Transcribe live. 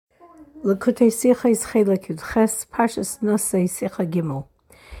L'Kutei Sicha is Chelek Yud-Ches, Parshas Nosei Sicha Gimel.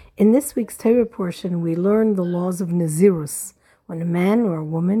 In this week's Torah portion, we learn the laws of Nazirus, when a man or a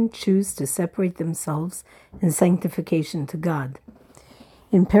woman choose to separate themselves in sanctification to God.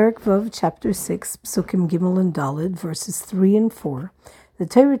 In Perek Vav, chapter 6, Psukim Gimel and Daled, verses 3 and 4, the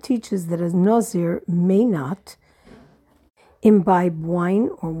Torah teaches that a Nazir may not imbibe wine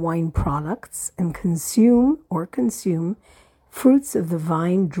or wine products and consume fruits of the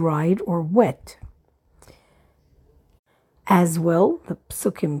vine dried or wet. As well, the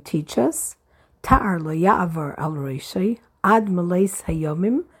Psukim teach us, Ta'ar lo ya'avar al reishai, ad meleis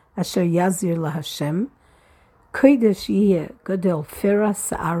hayomim, asher yazir lahashem, kodesh yeh gadel fera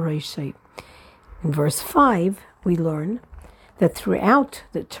sa'ar reishai. In verse 5, we learn that throughout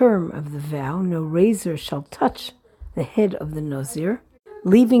the term of the vow, no razor shall touch the head of the Nazir,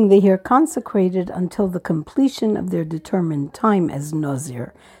 leaving the hair consecrated until the completion of their determined time as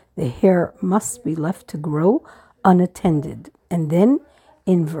Nazir. The hair must be left to grow unattended. And then,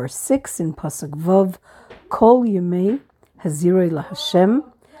 in verse 6 in Pasuk Vav, Kol Yemei Hazirei LaHashem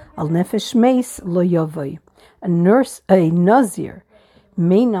Al Nefesh Meis Lo Yovai. A Nazir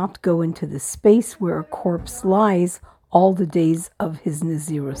may not go into the space where a corpse lies all the days of his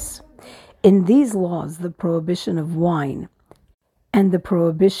Nazirus. In these laws, the prohibition of wine, and the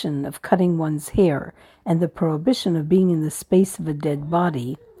prohibition of cutting one's hair, and the prohibition of being in the space of a dead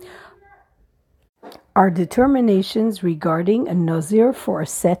body, are determinations regarding a Nazir for a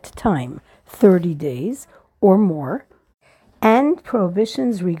set time, 30 days or more, and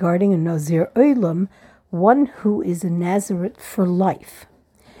prohibitions regarding a Nazir Olam, one who is a Nazirite for life.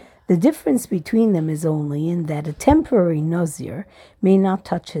 The difference between them is only in that a temporary Nazir may not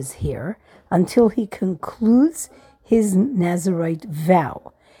touch his hair until he concludes his Nazirite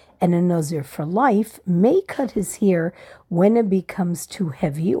vow, and a Nazir for life may cut his hair when it becomes too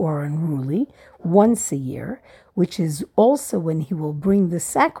heavy or unruly once a year, which is also when he will bring the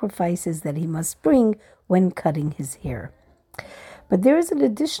sacrifices that he must bring when cutting his hair. But there is an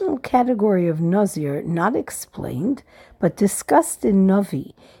additional category of Nazir not explained, but discussed in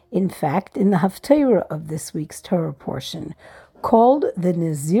Navi, in fact, in the Haftarah of this week's Torah portion, called the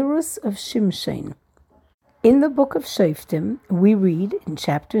Nazirus of Shimshon. In the book of Shoftim, we read in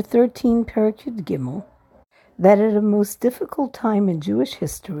chapter 13, Perek Yud Gimel, that at a most difficult time in Jewish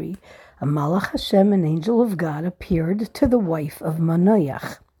history, a Malach Hashem, an angel of God, appeared to the wife of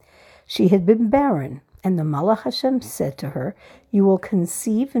Manoach. She had been barren, and the Malach Hashem said to her, "You will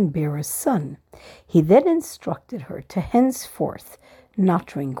conceive and bear a son." He then instructed her to henceforth not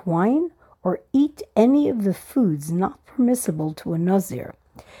drink wine or eat any of the foods not permissible to a Nazir.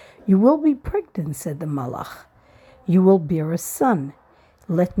 "You will be pregnant," said the Malach. "You will bear a son.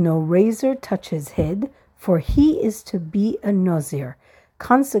 Let no razor touch his head, for he is to be a Nazir,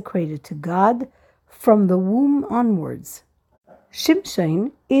 consecrated to God from the womb onwards."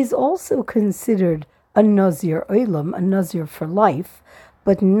 Shimshon is also considered a Nazir Olam, a Nazir for life,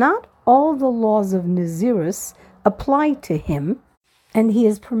 but not all the laws of Nazirus apply to him, and he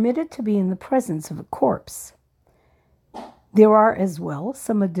is permitted to be in the presence of a corpse. There are as well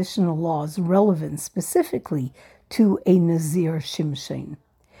some additional laws relevant specifically to a Nazir Shimshon.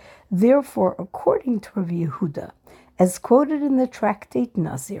 Therefore, according to Rav Yehuda, as quoted in the tractate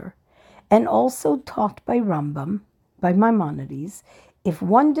Nazir, and also taught by Rambam, by Maimonides, if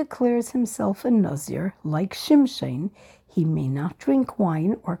one declares himself a Nazir, like Shimshon, he may not drink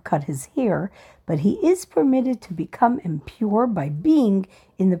wine or cut his hair, but he is permitted to become impure by being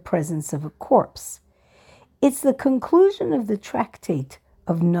in the presence of a corpse. It's the conclusion of the tractate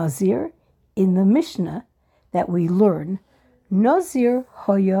of Nazir in the Mishnah that we learn, Nazir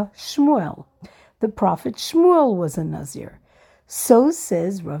Hoya Shmuel. The prophet Shmuel was a Nazir. So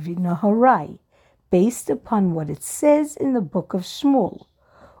says Ravi Naharai, based upon what it says in the book of Shmuel.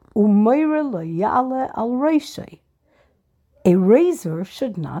 Umayra lo ya'ale al reishai. A razor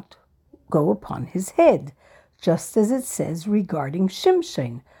should not go upon his head, just as it says regarding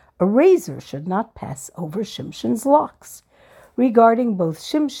Shimshon. A razor should not pass over Shimshon's locks. Regarding both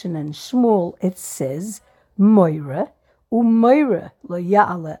Shimshon and Shmuel, it says, Moira, Umoira lo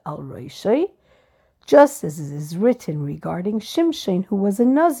ya'ale al reishai, just as it is written regarding Shimshon, who was a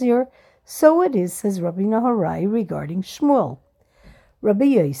Nazir, so it is, says Rabbi Naharai, regarding Shmuel. Rabbi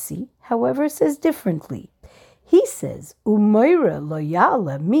Yossi, however, says differently. He says, Umoira lo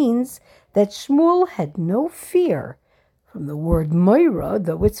ya'ale means that Shmuel had no fear, from the word Moira,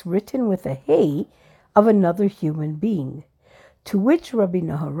 though it's written with a hey, of another human being. To which Rabbi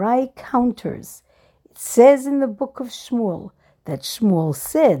Naharai counters. It says in the book of Shmuel that Shmuel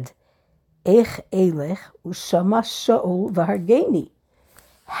said, Ech elech ushama Shaul v'hargeni.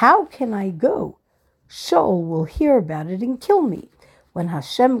 How can I go? Shaul will hear about it and kill me. When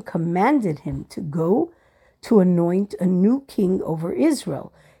Hashem commanded him to go to anoint a new king over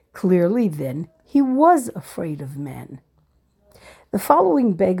Israel, clearly then he was afraid of man. The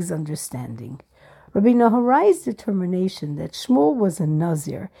following begs understanding. Rabbi Nahorai's determination that Shmuel was a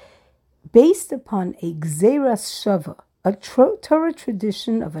Nazir, based upon a Gzeras Shava, a Torah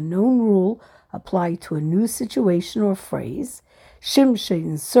tradition of a known rule applied to a new situation or phrase,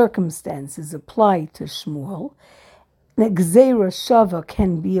 Shimshon's circumstances applied to Shmuel, and Gzeras Shava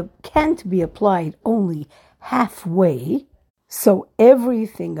can't be applied only halfway, so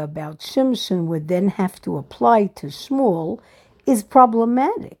everything about Shimshon would then have to apply to Shmuel, is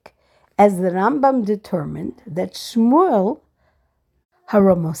problematic, as the Rambam determined that Shmuel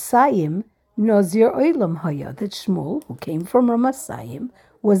Haramosayim Nazir Olam Haya, that Shmuel, who came from Ramasayim,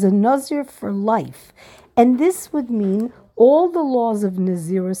 was a Nazir for life, and this would mean all the laws of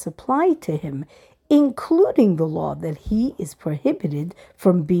Nazirus apply to him, including the law that he is prohibited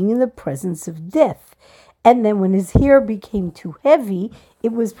from being in the presence of death. And then when his hair became too heavy,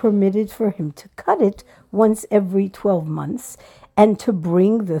 it was permitted for him to cut it once every 12 months and to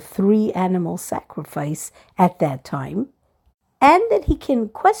bring the 3 animal sacrifice at that time. And that he can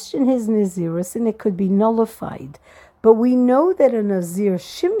question his Nazirus and it could be nullified. But we know that a Nazir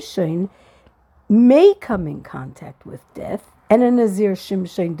Shimshon may come in contact with death, and a Nazir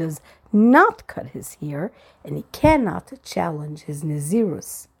Shimshon does not cut his hair, and he cannot challenge his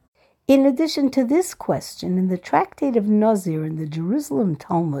Nazirus. In addition to this question, in the Tractate of Nazir in the Jerusalem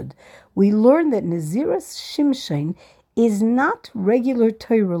Talmud, we learn that Nazirus Shimshon is not regular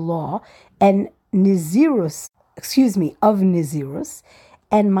Torah law and Nazirus, of Nazirus,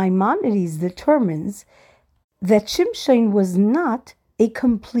 and Maimonides determines that Shimshon was not a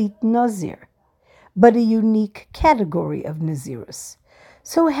complete Nazir, but a unique category of Nazirus.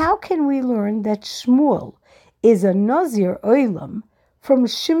 So how can we learn that Shmuel is a Nazir Olam from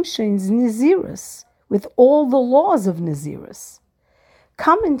Shimshon's Nazirus, with all the laws of Nazirus?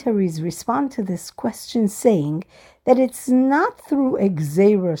 Commentaries respond to this question saying that it's not through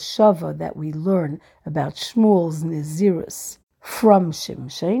Gzeira Shava that we learn about Shmuel's Nazirus from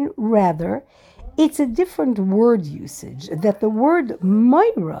Shimshon. Rather, it's a different word usage, that the word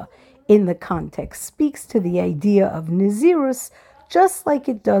Moira in the context speaks to the idea of Nazirus just like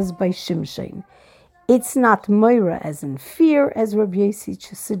it does by Shimshon. It's not Moira as in fear, as Rabbi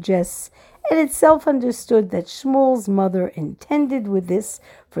Yossi suggests, and it's self-understood that Shmuel's mother intended with this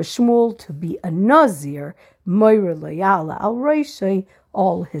for Shmuel to be a Nazir, Moira Layala al Roshei,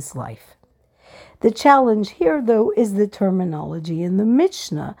 all his life. The challenge here, though, is the terminology in the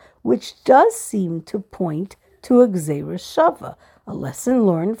Mishnah, which does seem to point to a Gzeira Shava, a lesson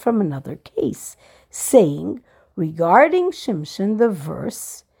learned from another case, saying, regarding Shimshon, the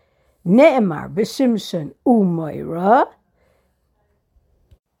verse, Ne'emar b'Shimshon u'Moira,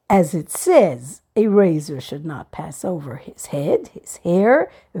 as it says, a razor should not pass over his head, his hair,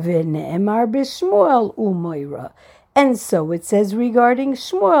 v'ne'emar b'Shmuel u'Moira, and so it says regarding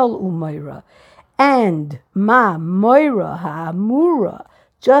Shmuel u'Moira, and ma Moira ha'amura,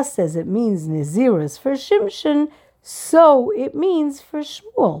 just as it means Nazirus for Shimshon, so it means for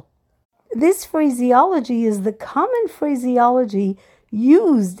Shmuel. This phraseology is the common phraseology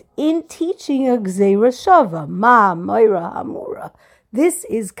used in teaching a Gzeira Shava, ma Moira ha'amura. This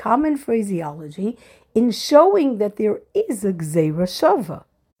is common phraseology in showing that there is a Gzeira Shava.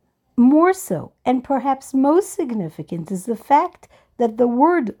 More so, and perhaps most significant, is the fact that the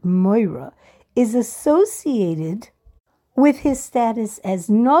word Moira is associated with his status as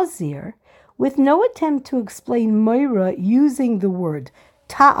Nazir, with no attempt to explain Moira using the word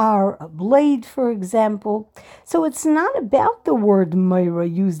ta'ar, a blade, for example. So it's not about the word Moira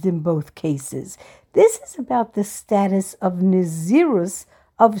used in both cases. This is about the status of Nazirus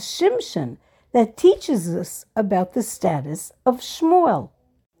of Shimshon that teaches us about the status of Shmuel.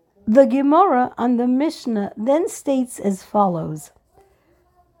 The Gemara on the Mishnah then states as follows,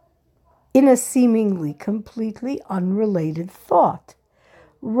 in a seemingly completely unrelated thought.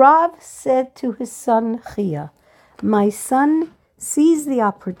 Rav said to his son Chia, "My son, seize the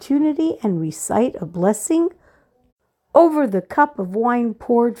opportunity and recite a blessing over the cup of wine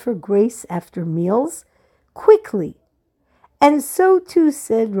poured for grace after meals, quickly." And so too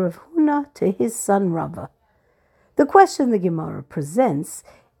said Rav Huna to his son Rava. The question the Gemara presents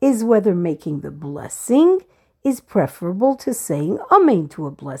is whether making the blessing is preferable to saying Amen to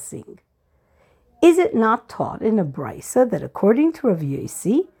a blessing. Is it not taught in a brisa that according to Rav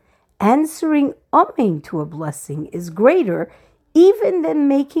Yossi, answering Amen to a blessing is greater even than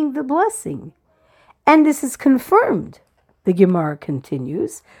making the blessing? And this is confirmed The Gemara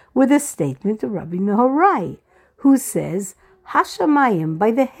continues with a statement of Rabbi Nehorai, who says, Hashamayim,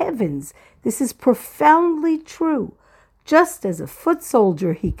 by the heavens, this is profoundly true. Just as a foot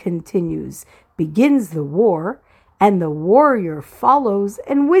soldier, he continues, begins the war, and the warrior follows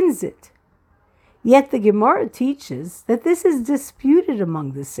and wins it. Yet the Gemara teaches that this is disputed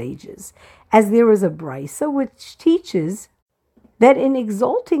among the sages, as there is a brisa which teaches that in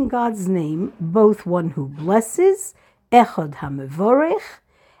exalting God's name, both one who blesses, Echad HaMevorech,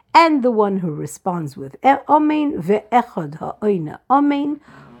 and the one who responds with Amen, Ve'echad Ha'oina Amen,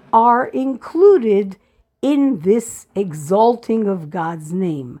 are included in this exalting of God's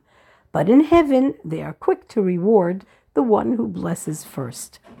name. But in heaven, they are quick to reward the one who blesses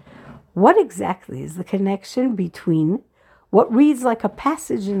first. What exactly is the connection between what reads like a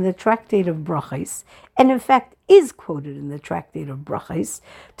passage in the Tractate of Brachos, and in fact is quoted in the Tractate of Brachos,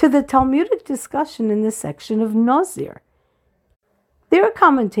 to the Talmudic discussion in the section of Nazir? There are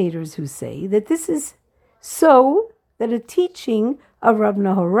commentators who say that this is so that a teaching of Rav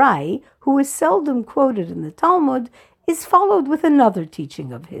Nehorai, who is seldom quoted in the Talmud, is followed with another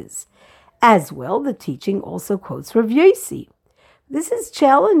teaching of his. As well, the teaching also quotes Rav Yossi. This is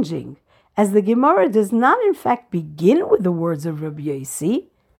challenging, as the Gemara does not in fact begin with the words of Rav Yossi,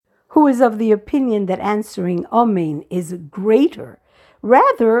 who is of the opinion that answering Amen is greater.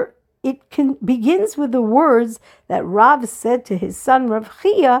 Rather, it begins with the words that Rav said to his son Rav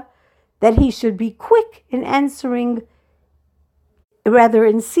Chia, that he should be quick in answering, rather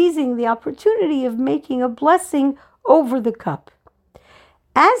in seizing the opportunity of making a blessing over the cup.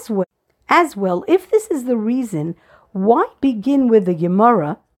 As well, if this is the reason, why begin with the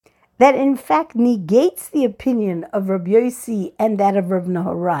Gemara that in fact negates the opinion of Rabbi Yossi and that of Rav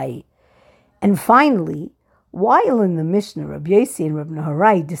Nehorai? And finally, while in the Mishnah Rabbi Yossi and Rav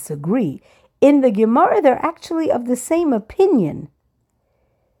Nehorai disagree, in the Gemara they're actually of the same opinion.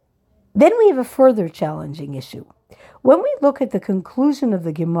 Then we have a further challenging issue. When we look at the conclusion of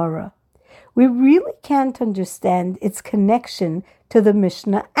the Gemara, we really can't understand its connection to the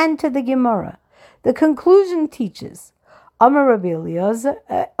Mishnah and to the Gemara. The conclusion teaches, Amar Rabbi Elazar,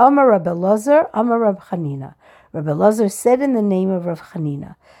 Amar Rabbi Chanina. Rabbi Elazar said in the name of Rav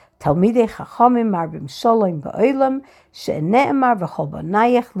Chanina, Talmidei Chachamim marbim shalom ba'olam, she'ne'emar v'chol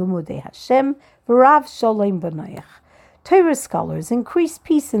banayach lumudei Hashem, v'rav shalom banayach. Torah scholars increase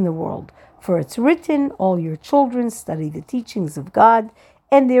peace in the world, for it's written, all your children study the teachings of God,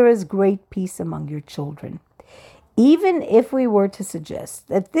 and there is great peace among your children. Even if we were to suggest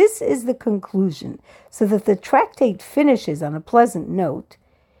that this is the conclusion, so that the tractate finishes on a pleasant note,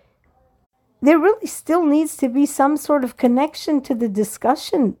 there really still needs to be some sort of connection to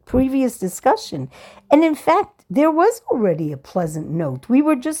the previous discussion. And in fact, there was already a pleasant note. We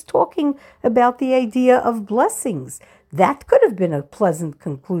were just talking about the idea of blessings. That could have been a pleasant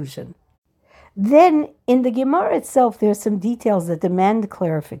conclusion. Then, in the Gemara itself, there are some details that demand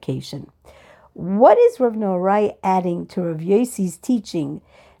clarification. What is Rav Nehorai adding to Rav Yossi's teaching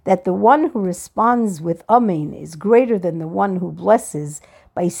that the one who responds with Amen is greater than the one who blesses,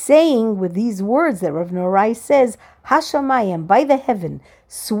 by saying with these words that Rav Nehorai says, Hashamayim, by the heaven,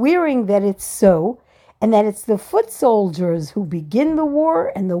 swearing that it's so, and that it's the foot soldiers who begin the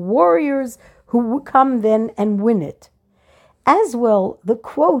war and the warriors who come then and win it? As well, the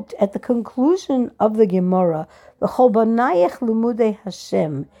quote at the conclusion of the Gemara, V'chol banayach lumudei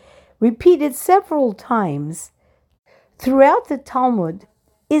Hashem, repeated several times throughout the Talmud,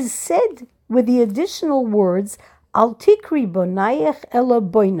 is said with the additional words, Al tikri bonayach ela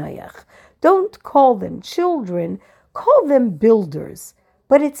boinayach. Don't call them children, call them builders.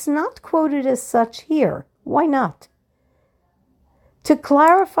 But it's not quoted as such here. Why not? To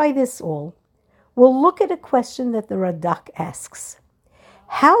clarify this all, we'll look at a question that the Radak asks.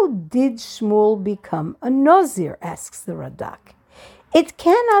 How did Shmuel become a Nazir, asks the Radak. It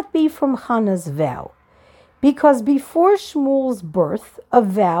cannot be from Chana's vow, because before Shmuel's birth, a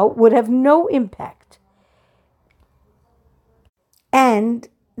vow would have no impact. And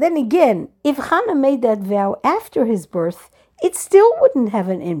then again, if Chana made that vow after his birth, it still wouldn't have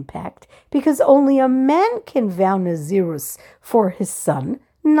an impact, because only a man can vow Nazirus for his son,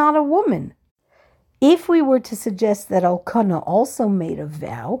 not a woman. If we were to suggest that Elkanah also made a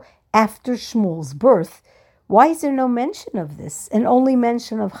vow after Shmuel's birth, why is there no mention of this, and only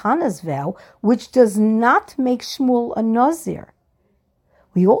mention of Chana's vow, which does not make Shmuel a Nazir?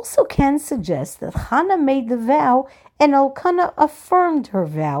 We also can suggest that Chana made the vow and Elkanah affirmed her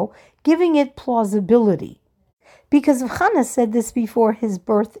vow, giving it plausibility. Because if Chana said this before his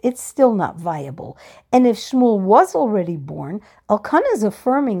birth, it's still not viable. And if Shmuel was already born, Elkanah's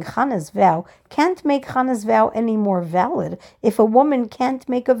affirming Chana's vow can't make Chana's vow any more valid if a woman can't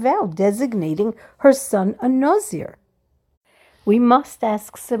make a vow designating her son a Nazir. We must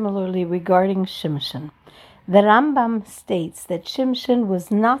ask similarly regarding Shimshon. The Rambam states that Shimshon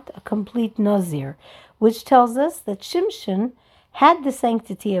was not a complete Nazir, which tells us that Shimshon had the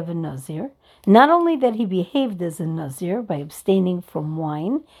sanctity of a Nazir, not only that he behaved as a Nazir by abstaining from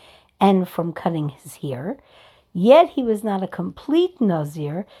wine and from cutting his hair, yet he was not a complete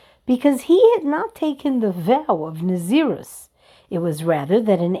Nazir because he had not taken the vow of Nazirus. It was rather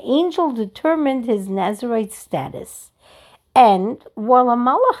that an angel determined his Nazirite status. And while a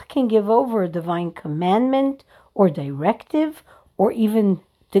malach can give over a divine commandment or directive or even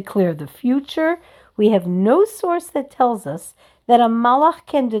declare the future, we have no source that tells us that a malach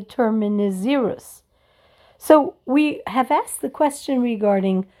can determine Nazirus. So we have asked the question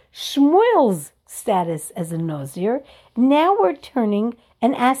regarding Shmuel's status as a Nazir. Now we're turning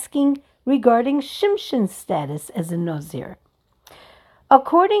and asking regarding Shimshon's status as a Nazir.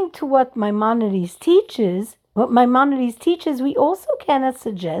 According to what Maimonides teaches, we also cannot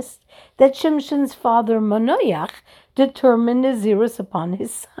suggest that Shimshon's father Manoach determined Nazirus upon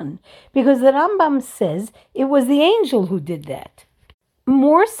his son, because the Rambam says it was the angel who did that.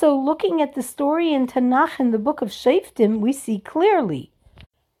 More so, looking at the story in Tanakh in the book of Shoftim, we see clearly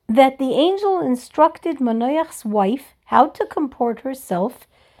that the angel instructed Manoach's wife how to comport herself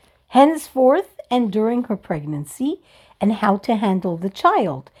henceforth and during her pregnancy, and how to handle the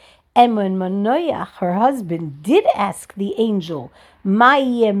child. And when Manoach, her husband, did ask the angel, Ma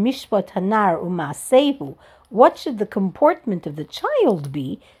yeh mishpat hanar u'ma'asehu, what should the comportment of the child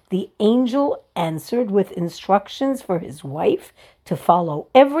be? The angel answered with instructions for his wife to follow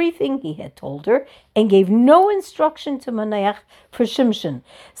everything he had told her and gave no instruction to Manoach for Shimshon.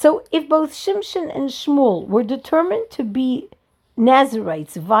 So if both Shimshon and Shmuel were determined to be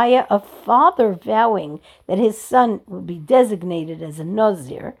Nazirites via a father vowing that his son would be designated as a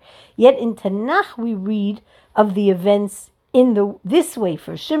Nazir, yet in Tanakh we read of the events in this way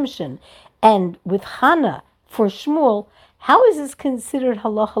for Shimshon and with Hannah for Shmuel. How is this considered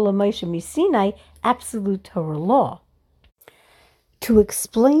halacha l'Moshe Misinai, absolute Torah law? To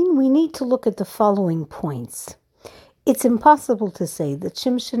explain, we need to look at the following points. It's impossible to say that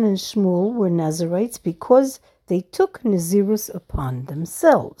Shimshon and Shmuel were Nazirites because they took Nazirus upon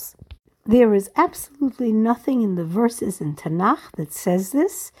themselves. There is absolutely nothing in the verses in Tanakh that says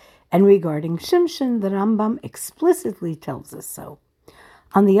this, and regarding Shimshon, the Rambam explicitly tells us so.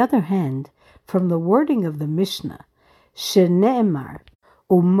 On the other hand, from the wording of the Mishnah, Shene'emar,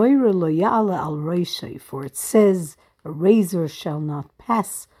 U'moira lo ya'ala al roshei, for it says, a razor shall not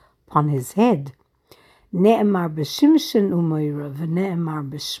pass upon his head. Ne'emar b'Shimshon u'moira, v'ne'emar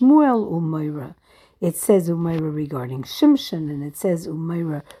b'Shmuel u'moira. It says Umayra regarding Shimshon, and it says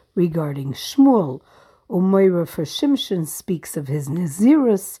Umayra regarding Shmuel. Umayra for Shimshon speaks of his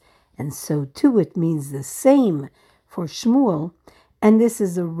Nazirus, and so too it means the same for Shmuel, and this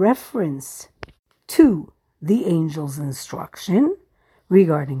is a reference to the angel's instruction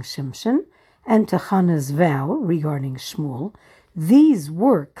regarding Shimshon and to Hannah's vow regarding Shmuel. These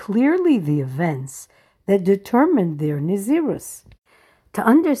were clearly the events that determined their Nazirus. To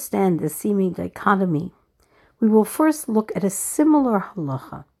understand the seeming dichotomy, we will first look at a similar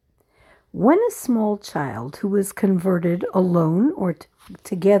halacha. When a small child who is converted alone or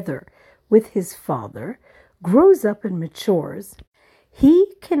together with his father grows up and matures, he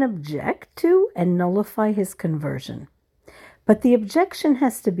can object to and nullify his conversion. But the objection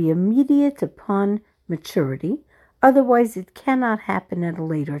has to be immediate upon maturity, otherwise it cannot happen at a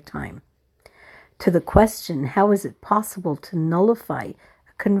later time. To the question, how is it possible to nullify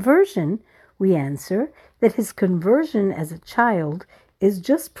a conversion, we answer that his conversion as a child is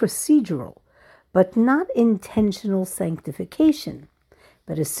just procedural, but not intentional sanctification.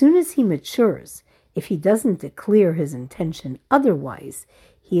 But as soon as he matures, if he doesn't declare his intention otherwise,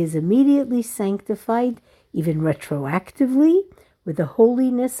 he is immediately sanctified, even retroactively, with the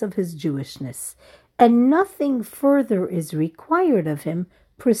holiness of his Jewishness, and nothing further is required of him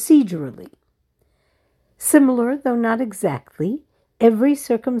procedurally. Similar, though not exactly, every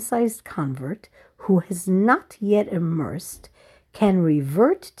circumcised convert who has not yet immersed can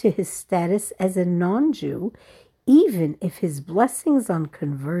revert to his status as a non-Jew, even if his blessings on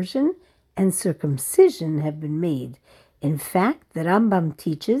conversion and circumcision have been made. In fact, the Rambam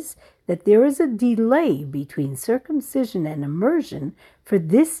teaches that there is a delay between circumcision and immersion for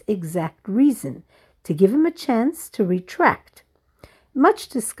this exact reason, to give him a chance to retract. Much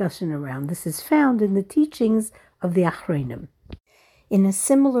discussion around this is found in the teachings of the Achronim. In a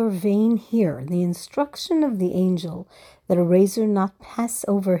similar vein here, the instruction of the angel that a razor not pass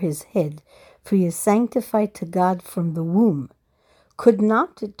over his head, for he is sanctified to God from the womb, could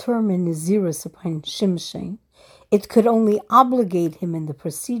not determine Nazirus upon Shimshon. It could only obligate him in the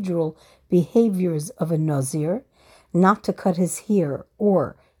procedural behaviors of a Nazir, not to cut his hair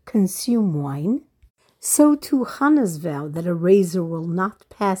or consume wine. So too Hannah's vow that a razor will not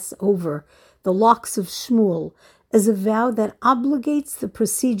pass over the locks of Shmuel is a vow that obligates the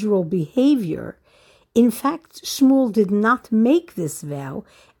procedural behavior. In fact, Shmuel did not make this vow,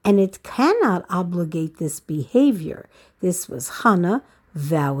 and it cannot obligate this behavior. This was Hannah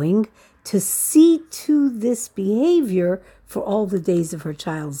vowing to see to this behavior for all the days of her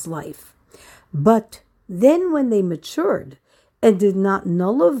child's life. But then when they matured and did not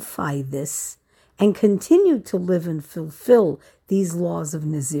nullify this and continued to live and fulfill these laws of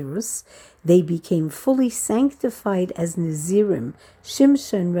Nazirus, they became fully sanctified as Nazirim.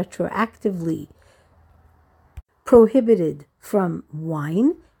 Shimshon retroactively prohibited from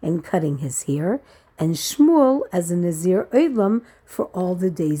wine and cutting his hair, and Shmuel as a Nazir Olam for all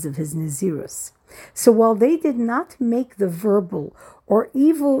the days of his Nazirus. So while they did not make the verbal or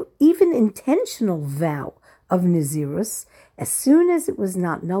even intentional vow of Nazirus, as soon as it was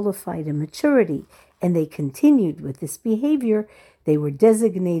not nullified in maturity and they continued with this behavior, they were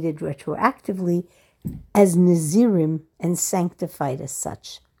designated retroactively as Nazirim and sanctified as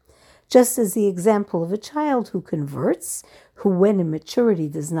such. Just as the example of a child who converts, who when in maturity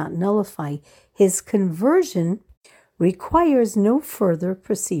does not nullify his conversion, requires no further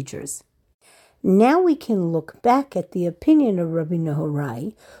procedures. Now we can look back at the opinion of Rabbi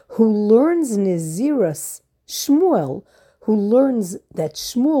Nehorai, who learns Nazirus Shmuel, who learns that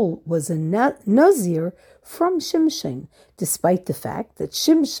Shmuel was a Nazir from Shimshon, despite the fact that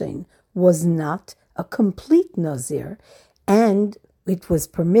Shimshon was not a complete Nazir, and it was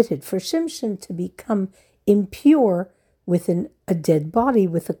permitted for Shimshon to become impure with a dead body,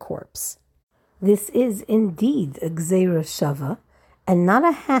 with a corpse. This is indeed a Gzeira Shava, and not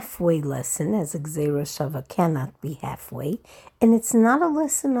a halfway lesson, as a Gzeira Shava cannot be halfway, and it's not a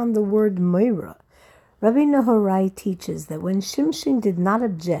lesson on the word Moira. Rabbi Nehorai teaches that when Shimshon did not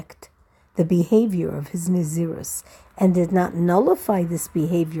object the behavior of his Nazirus and did not nullify this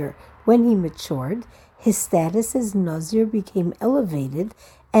behavior when he matured, his status as Nazir became elevated,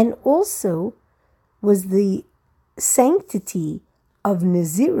 and also was the sanctity of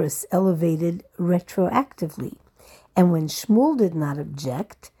Nazirus elevated retroactively. And when Shmuel did not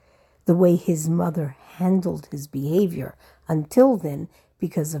object, the way his mother handled his behavior until then,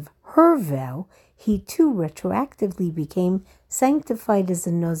 because of her vow, he too retroactively became sanctified as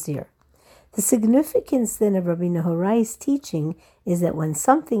a Nazir. The significance then of Rabbi Nehorai's teaching is that when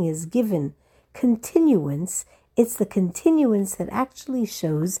something is given continuance, it's the continuance that actually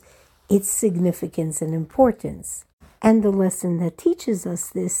shows its significance and importance. And the lesson that teaches us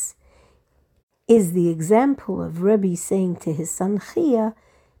this is the example of Rebbe saying to his son Chia,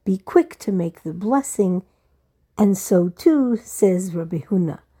 "Be quick to make the blessing," and so too says Rabbi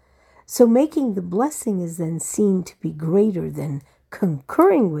Huna. So making the blessing is then seen to be greater than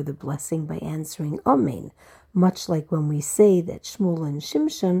concurring with the blessing by answering Amen, much like when we say that Shmuel and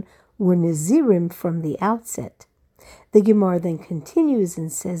Shimshon were Nazirim from the outset. The Gemara then continues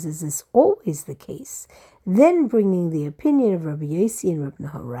and says, "Is this always the case?" Then bringing the opinion of Rabbi Yossi and Rabbi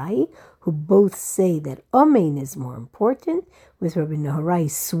Nehorai, who both say that Amen is more important, with Rabbi Nehorai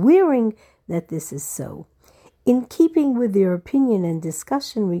swearing that this is so, in keeping with their opinion and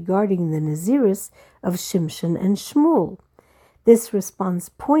discussion regarding the Nazirus of Shimshon and Shmuel. This response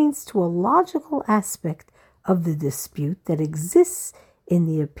points to a logical aspect of the dispute that exists in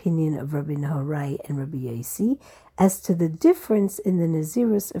the opinion of Rabbi Nehorai and Rabbi Yossi as to the difference in the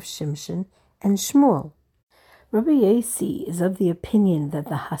Nazirus of Shimshon and Shmuel. Rabbi Yossi is of the opinion that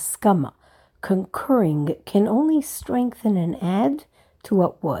the Haskama, concurring, can only strengthen and add to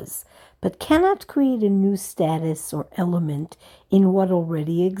what was, but cannot create a new status or element in what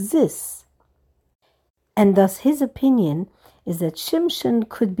already exists. And thus his opinion is that Shimshon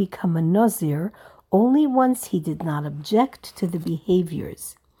could become a Nazir only once he did not object to the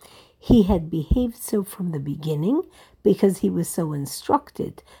behaviors. He had behaved so from the beginning because he was so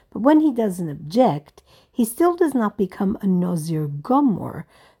instructed, but when he doesn't object, he still does not become a Nazir Gomor.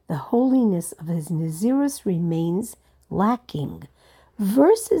 The holiness of his Nazirus remains lacking,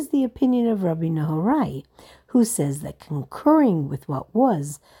 versus the opinion of Rabbi Nehorai, who says that concurring with what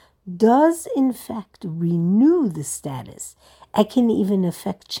was does in fact renew the status and can even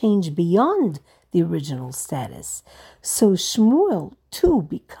affect change beyond the original status. So Shmuel too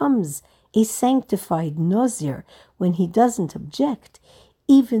becomes a sanctified Nazir when he doesn't object,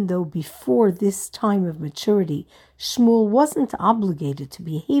 even though before this time of maturity, Shmuel wasn't obligated to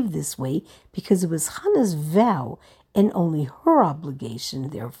behave this way because it was Hannah's vow and only her obligation,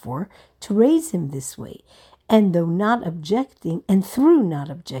 therefore, to raise him this way. And through not objecting,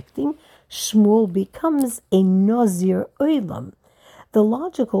 Shmuel becomes a Nazir Olam. The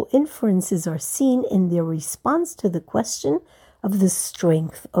logical inferences are seen in their response to the question of the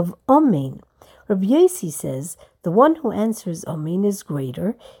strength of Amen. Rabbi Yossi says, the one who answers Amen is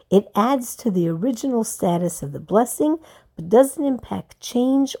greater. It adds to the original status of the blessing, but doesn't impact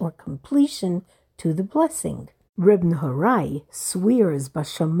change or completion to the blessing. Reb Nehorai swears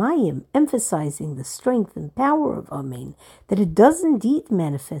Bashamayim, emphasizing the strength and power of Amen, that it does indeed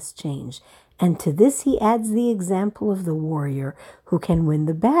manifest change, and to this he adds the example of the warrior who can win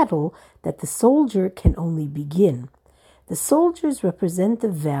the battle that the soldier can only begin. The soldiers represent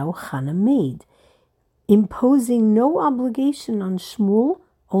the vow Hannah made, imposing no obligation on Shmuel,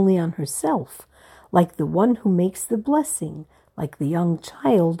 only on herself, like the one who makes the blessing, like the young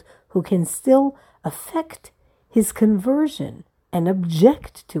child who can still affect his conversion and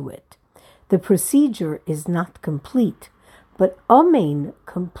object to it. The procedure is not complete, but Amen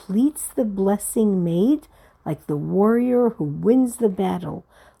completes the blessing made, like the warrior who wins the battle,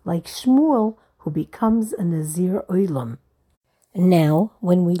 like Shmuel who becomes a Nazir Olam. Now,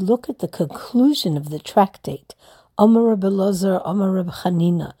 when we look at the conclusion of the tractate, Amar Reb Elazar, Amar Reb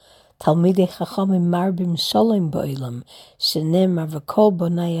Chanina, Talmidei Chachamim Marbim Sholem Ba'olam, Shenemar V'kol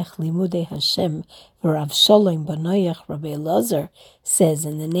Bonayach Limudei Hashem, V'Rav Sholem Bonayach. Rabbi Elazar says,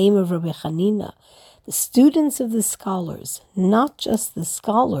 in the name of Rabbi Chanina, the students of the scholars, not just the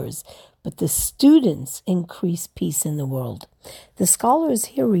scholars, but the students increase peace in the world. The scholars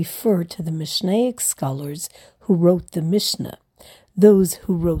here refer to the Mishnaic scholars who wrote the Mishnah. Those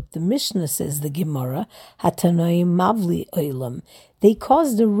who wrote the Mishnah, says the Gemara, Hatanoim Mavli Olam, they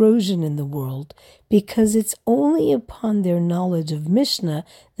caused erosion in the world because it's only upon their knowledge of Mishnah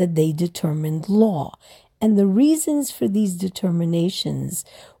that they determined law, and the reasons for these determinations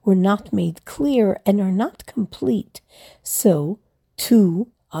were not made clear and are not complete. So, two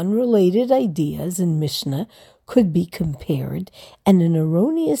unrelated ideas in Mishnah could be compared and an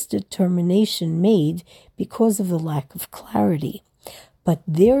erroneous determination made because of the lack of clarity. But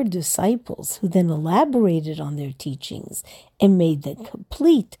their disciples, who then elaborated on their teachings and made them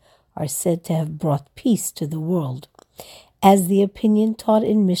complete, are said to have brought peace to the world. As the opinion taught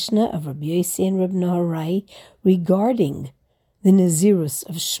in Mishnah of Rabbi Yossi and Reb Nehorai regarding the Nazirus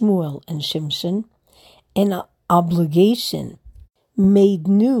of Shmuel and Shimshon, an obligation made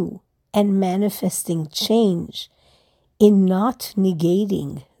new and manifesting change in not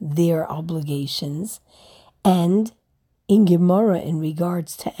negating their obligations, and in Gemara in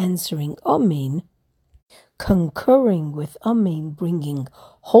regards to answering Amen, concurring with Amen bringing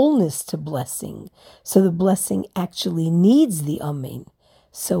wholeness to blessing, so the blessing actually needs the Amen.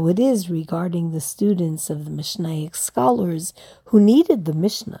 So it is regarding the students of the Mishnaic scholars who needed the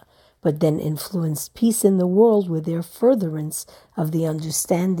Mishnah, but then influenced peace in the world with their furtherance of the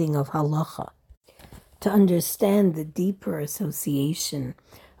understanding of halacha. To understand the deeper association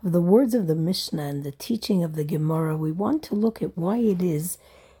of the words of the Mishnah and the teaching of the Gemara, we want to look at why it is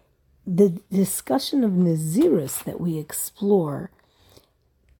the discussion of Nazirus that we explore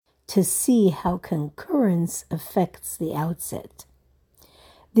to see how concurrence affects the outset.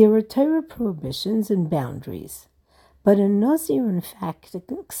 There are Torah prohibitions and boundaries, but a Nazir, in fact,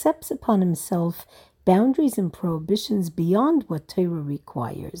 accepts upon himself boundaries and prohibitions beyond what Torah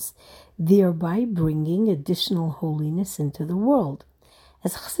requires, thereby bringing additional holiness into the world.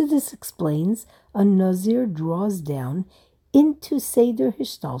 As Chassidus explains, a Nazir draws down into Seder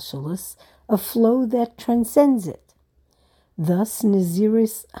Hishtalshelus a flow that transcends it. Thus,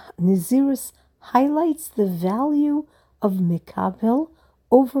 Nazirus highlights the value of Mikabel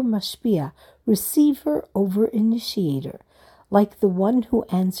over Mashpia, receiver over initiator, like the one who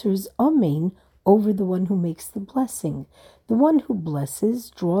answers Amen over the one who makes the blessing. The one who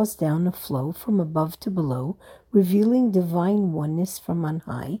blesses draws down a flow from above to below, revealing divine oneness from on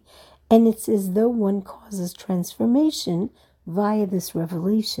high, and it's as though one causes transformation via this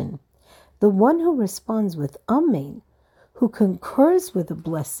revelation. The one who responds with Amen, who concurs with the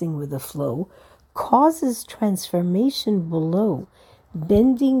blessing with the flow, causes transformation below,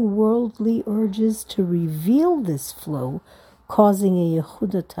 bending worldly urges to reveal this flow, causing a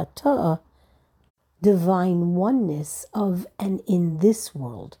Yehuda Tata'ah, divine oneness of and in this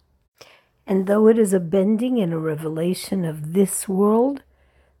world. And though it is a bending and a revelation of this world,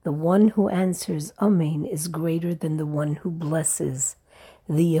 the one who answers Amen is greater than the one who blesses.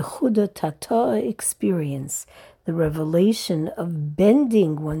 The Yehuda Tata experience, the revelation of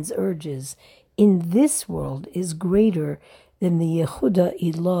bending one's urges in this world, is greater than the Yehuda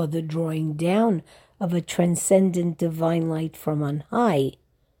Ilah, the drawing down of a transcendent divine light from on high.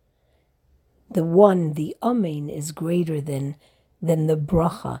 The one, the Amen, is greater than the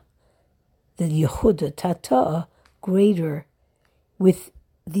Bracha. The Yehuda Tata, greater with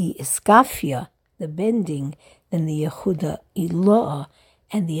the Iskafia, the bending, than the Yehuda Ilah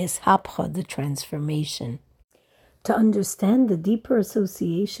and the Ishapcha, the transformation. To understand the deeper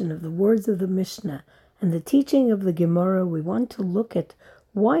association of the words of the Mishnah and the teaching of the Gemara, we want to look at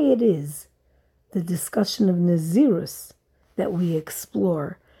why it is the discussion of Nazirus that we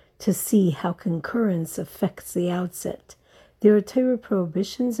explore to see how concurrence affects the outset. There are Torah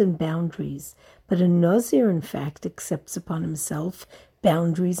prohibitions and boundaries, but a Nazir, in fact, accepts upon himself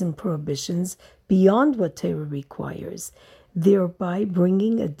boundaries and prohibitions beyond what Torah requires, thereby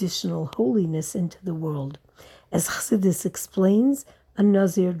bringing additional holiness into the world. As Chassidus explains, a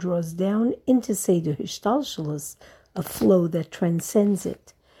Nazir draws down into Seder Hishtalshelus, a flow that transcends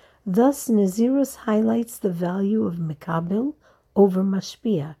it. Thus, Nazirus highlights the value of Mekabel over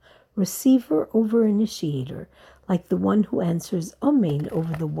Mashpia, receiver over initiator, like the one who answers Amen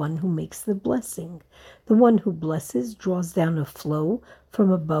over the one who makes the blessing. The one who blesses draws down a flow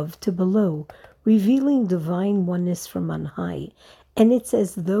from above to below, revealing divine oneness from on high, and it's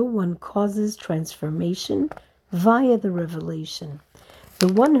as though one causes transformation via the revelation.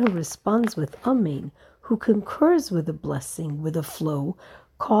 The one who responds with Amen, who concurs with a blessing, with a flow,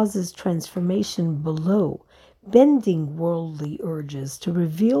 causes transformation below, bending worldly urges to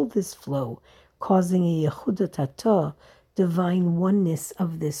reveal this flow, causing a Yehuda Tata, divine oneness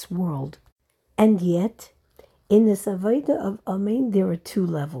of this world. And yet, in this Avodah of Amen, there are two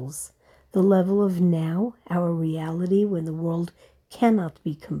levels. The level of now, our reality when the world cannot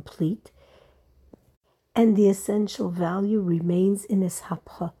be complete, and the essential value remains in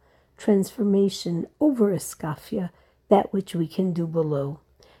Ishapcha, transformation over Iskafia, that which we can do below.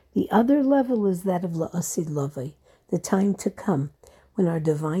 The other level is that of La'asid Lavai, the time to come, when our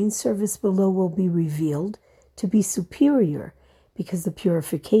divine service below will be revealed to be superior, because the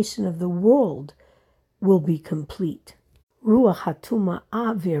purification of the world will be complete. Ruach hatuma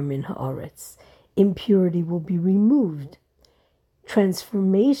avir min haaretz, impurity will be removed.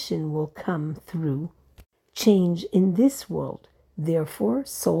 Transformation will come through change in this world. Therefore,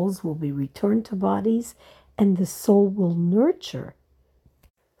 souls will be returned to bodies, and the soul will nurture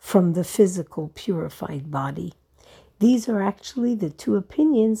from the physical purified body. These are actually the two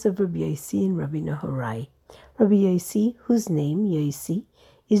opinions of Rabbi Yossi and Rabbi Nehorai. Rabbi Yossi, whose name, Yossi,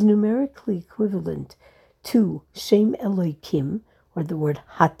 is numerically equivalent to Shem Elohim, or the word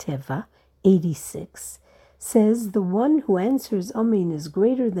Hateva, 86, says the one who answers Amen is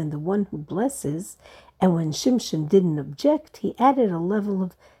greater than the one who blesses, and when Shimshon didn't object, he added a level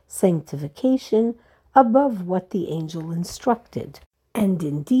of sanctification above what the angel instructed. And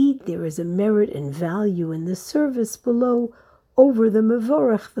indeed, there is a merit and value in the service below over the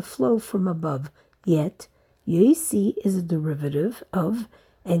Mevorach, the flow from above. Yet, Yossi is a derivative of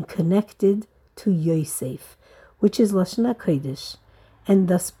and connected to Yosef, which is Lashon HaKodesh, and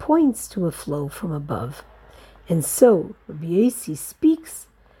thus points to a flow from above. And so, Rabbi Yossi speaks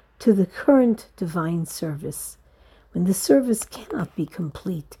to the current divine service, when the service cannot be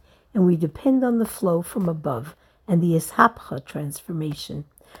complete, and we depend on the flow from above and the Ishapcha transformation.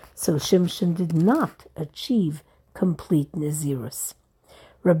 So Shimshon did not achieve complete Nazirus.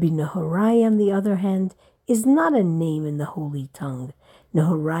 Rabbi Nehorai, on the other hand, is not a name in the Holy Tongue.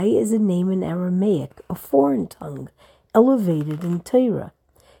 Nehorai is a name in Aramaic, a foreign tongue, elevated in Torah.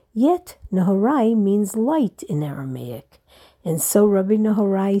 Yet Nehorai means light in Aramaic. And so Rabbi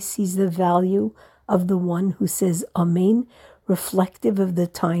Nehorai sees the value of the one who says Amen, reflective of the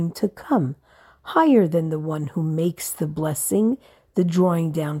time to come, higher than the one who makes the blessing, the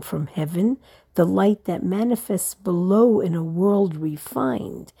drawing down from heaven, the light that manifests below in a world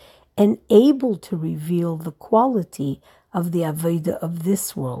refined, and able to reveal the quality of the Avodah of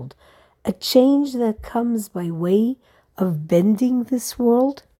this world, a change that comes by way of bending this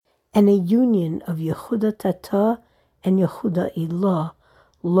world, and a union of Yehuda Tata and Yehuda Ilah,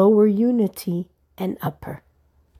 lower unity and upper.